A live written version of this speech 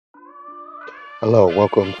Hello,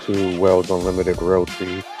 welcome to Wells Unlimited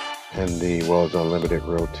Realty and the Wells Unlimited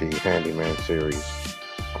Realty Handyman series.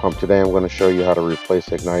 Today I'm going to show you how to replace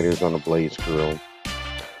igniters on the Blaze grill.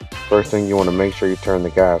 First thing, you want to make sure you turn the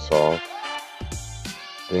gas off.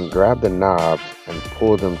 Then grab the knobs and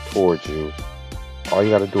pull them towards you. All you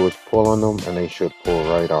got to do is pull on them and they should pull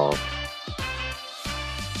right off.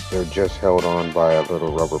 They're just held on by a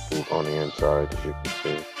little rubber boot on the inside, as you can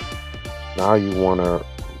see. Now you want to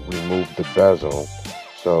remove the bezel.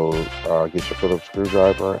 So get your Phillips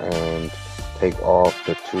screwdriver and take off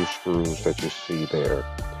the two screws that you see there.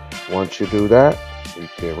 Once you do that, you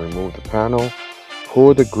can remove the panel.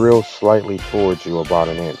 Pull the grill slightly towards you, about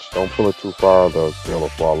an inch. Don't pull it too far, the grill will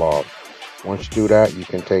fall off. Once you do that, you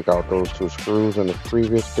can take out those two screws in the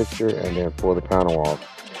previous picture and then pull the panel off.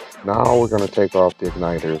 Now we're going to take off the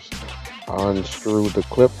igniters. Unscrew the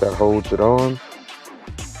clip that holds it on.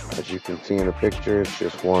 As you can see in the picture, it's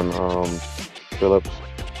just one Phillips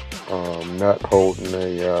nut holding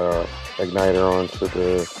the igniter onto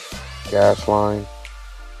the gas line.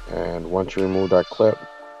 And once you remove that clip,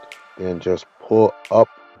 then just pull up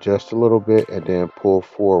just a little bit and then pull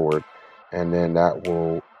forward, and then that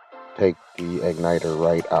will take the igniter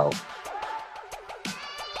right out.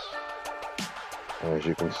 And as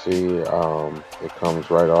you can see, it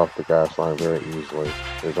comes right off the gas line very easily.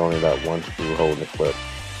 There's only that one screw holding the clip.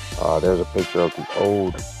 There's a picture of the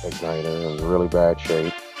old igniter in really bad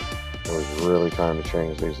shape. It was really time to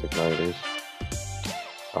change these igniters.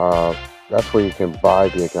 That's where you can buy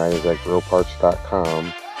the igniters at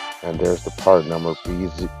grillparts.com, and there's the part number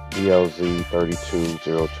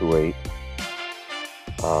BLZ32028.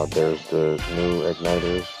 There's the new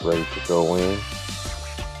igniters ready to go in.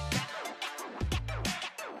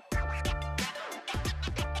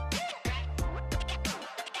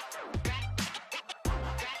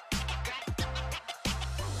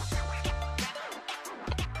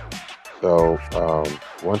 So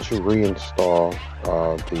once you reinstall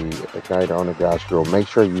the igniter on the gas grill, make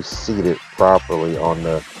sure you seat it properly on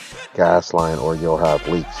the gas line or you'll have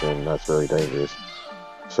leaks, and that's very dangerous.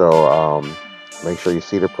 So make sure you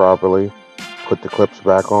seat it properly, put the clips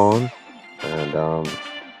back on, and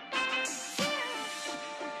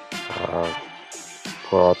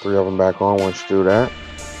put all three of them back on. Once you do that,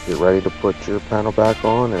 get ready to put your panel back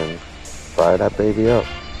on and fire that baby up.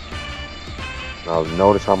 Now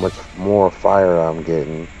notice how much more fire I'm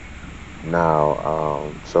getting now.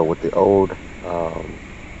 So with the old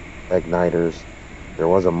igniters, there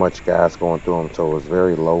wasn't much gas going through them, so it was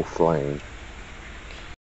very low flame.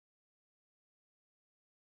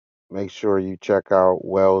 Make sure you check out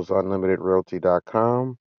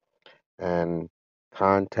WellsUnlimitedRealty.com and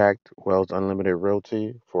contact Wells Unlimited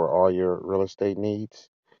Realty for all your real estate needs.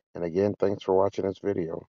 And again, thanks for watching this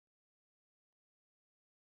video.